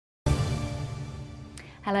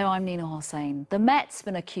Hello, I'm Nina Hossain. The Met's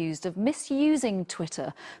been accused of misusing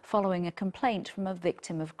Twitter following a complaint from a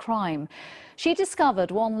victim of crime. She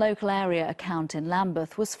discovered one local area account in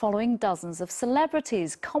Lambeth was following dozens of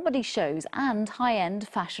celebrities, comedy shows and high-end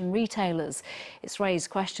fashion retailers. It's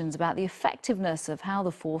raised questions about the effectiveness of how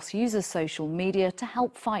the force uses social media to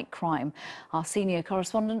help fight crime. Our senior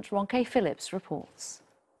correspondent Ronke Phillips reports.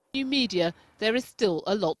 New media, there is still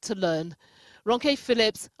a lot to learn. Ronke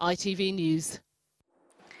Phillips, ITV News.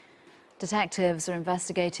 Detectives are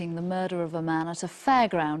investigating the murder of a man at a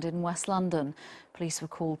fairground in West London. Police were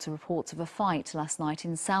called to reports of a fight last night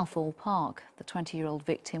in Southall Park. The 20-year-old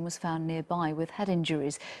victim was found nearby with head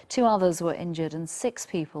injuries. 2 others were injured and 6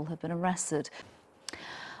 people have been arrested.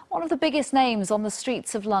 One of the biggest names on the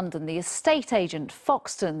streets of London, the estate agent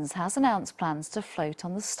Foxtons, has announced plans to float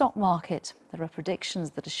on the stock market. There are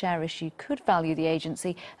predictions that a share issue could value the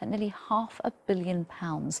agency at nearly £500 million.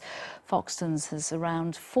 Foxtons has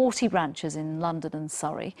around 40 branches in London and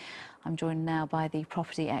Surrey. I'm joined now by the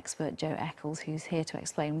property expert Joe Eccles, who's here to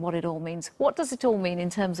explain what it all means. What does it all mean in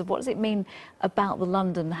terms of what does it mean about the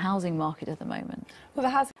London housing market at the moment?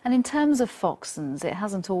 Well, And in terms of Foxtons, it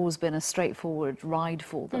hasn't always been a straightforward ride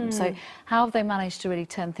for them. So how have they managed to really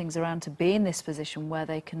turn things around to be in this position where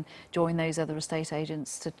they can join those other estate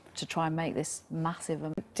agents to try and make this massive?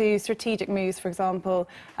 Do strategic moves, for example.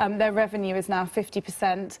 Their revenue is now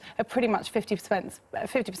 50%, a pretty much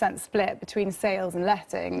 50% split between sales and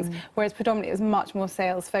lettings, whereas predominantly it was much more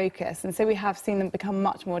sales focused. And so we have seen them become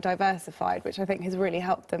much more diversified, which I think has really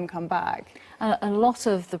helped them come back. A lot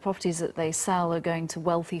of the properties that they sell are going to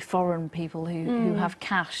wealthy foreign people who have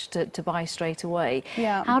cash to buy straight away.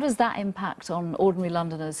 Yeah. How does that impact on ordinary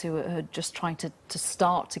Londoners who are just trying to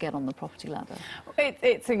start to get on the property ladder?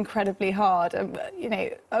 It's incredibly hard. You know,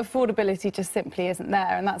 affordability just simply isn't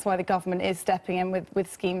there, and that's why the government is stepping in with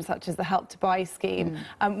schemes such as the Help to Buy scheme.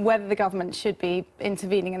 Whether the government should be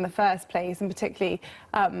intervening in the first place, and particularly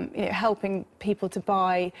you know, helping people to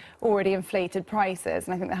buy already inflated prices,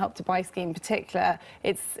 and I think the Help to Buy scheme in particular,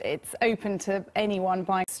 it's open to anyone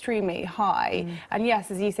buying extremely high. And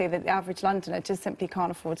yes, as you say, that the average Londoner just simply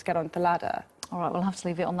can't afford to get onto the ladder. All right, we'll have to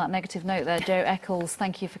leave it on that negative note there. Joe Eccles,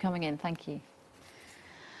 thank you for coming in. Thank you.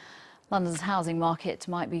 London's housing market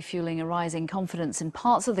might be fueling a rising confidence in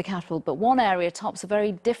parts of the capital, but one area tops a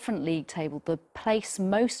very different league table, the place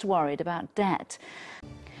most worried about debt.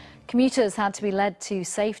 Commuters had to be led to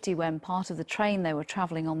safety when part of the train they were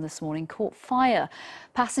travelling on this morning caught fire.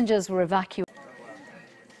 Passengers were evacuated.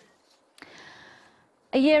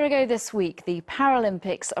 A year ago this week, the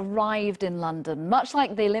Paralympics arrived in London. Much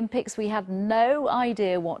like the Olympics, we had no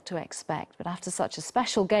idea what to expect. But after such a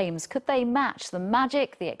special games, could they match the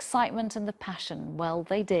magic, the excitement and the passion? Well,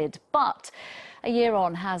 they did. But a year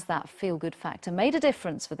on, has that feel-good factor made a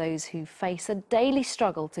difference for those who face a daily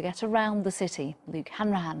struggle to get around the city? Luke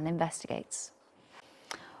Hanrahan investigates.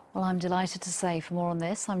 Well, I'm delighted to say for more on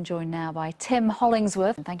this, I'm joined now by Tim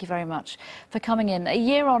Hollingsworth. Thank you very much for coming in. A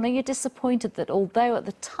year on, are you disappointed that although at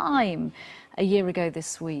the time, a year ago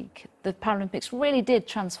this week, the Paralympics really did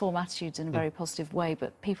transform attitudes in a very positive way,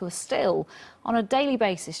 but people are still, on a daily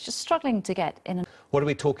basis, just struggling to get in? What are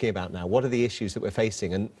we talking about now? What are the issues that we're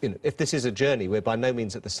facing? And you know, if this is a journey, we're by no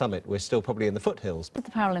means at the summit. We're still probably in the foothills. The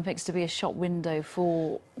Paralympics to be a shop window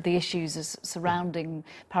for the issues surrounding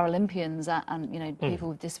Paralympians and you know, people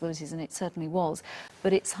with disabilities, and it certainly was.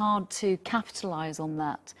 But it's hard to capitalise on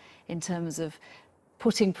that in terms of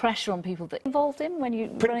putting pressure on people that are involved in when you're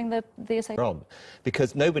running the estate.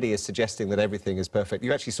 Because nobody is suggesting that everything is perfect.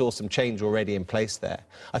 You actually saw some change already in place there.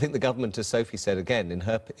 I think the government, as Sophie said again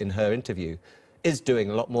in her interview, is doing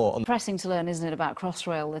a lot more. Pressing to learn, isn't it, about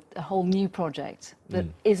Crossrail, a whole new project that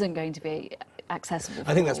isn't going to be accessible for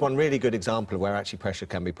I think that's all. one really good example of where actually pressure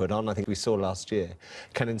can be put on. I think we saw last year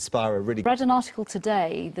can inspire a really... I read an article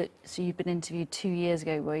today that, so you've been interviewed 2 years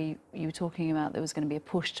ago where you were talking about there was going to be a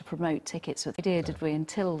push to promote tickets. But did we,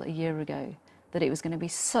 until a year ago, that it was going to be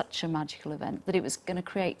such a magical event, that it was going to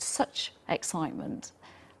create such excitement,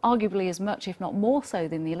 arguably as much, if not more so,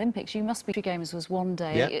 than the Olympics. You must be... Games was one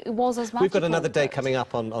day. Yeah. It was as magical. We've got another day coming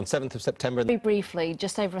up on 7th of September. Very briefly,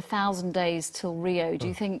 just over 1,000 days till Rio. Do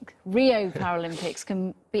you think Rio Paralympics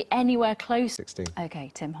can be anywhere close? 16. OK,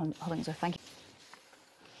 Tim Hollingsworth, thank you.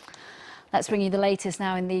 Let's bring you the latest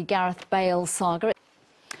now in the Gareth Bale saga.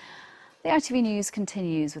 The ITV News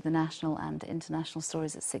continues with the national and international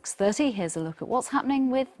stories at 6:30. Here's a look at what's happening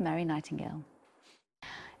with Mary Nightingale.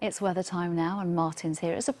 It's weather time now and Martin's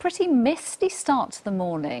here. It's a pretty misty start to the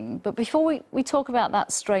morning, but before we talk about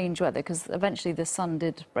that strange weather, because eventually the sun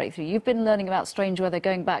did break through, you've been learning about strange weather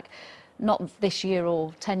going back not this year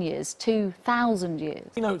or 10 years, 2,000 years.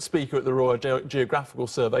 Keynote speaker at the Royal Geographical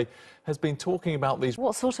Survey has been talking about these.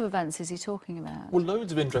 What sort of events is he talking about? Well,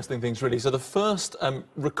 loads of interesting things, really. So the first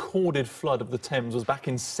recorded flood of the Thames was back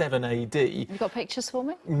in 7 AD. You got pictures for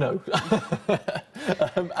me? No.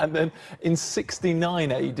 And then in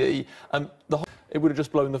 69 AD, it would have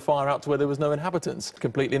just blown the fire out to where there was no inhabitants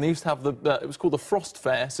completely. And they used to have it was called the Frost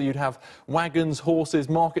Fair, so you'd have wagons, horses,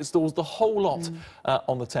 market stalls, the whole lot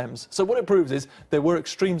on the Thames. So what it proves is there were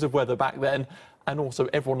extremes of weather back then, and also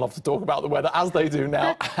everyone loves to talk about the weather, as they do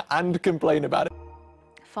now, and complain about it.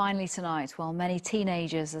 Finally tonight, while many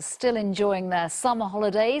teenagers are still enjoying their summer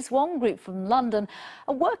holidays, one group from London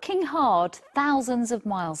are working hard thousands of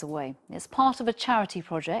miles away. It's part of a charity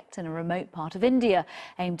project in a remote part of India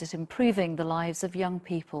aimed at improving the lives of young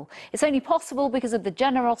people. It's only possible because of the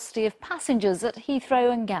generosity of passengers at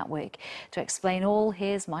Heathrow and Gatwick. To explain all,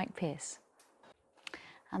 here's Mike Pearce.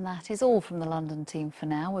 And that is all from the London team for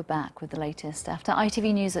now. We're back with the latest after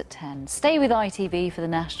ITV News at 10. Stay with ITV for the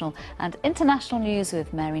national and international news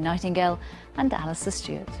with Mary Nightingale and Alistair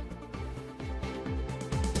Stewart.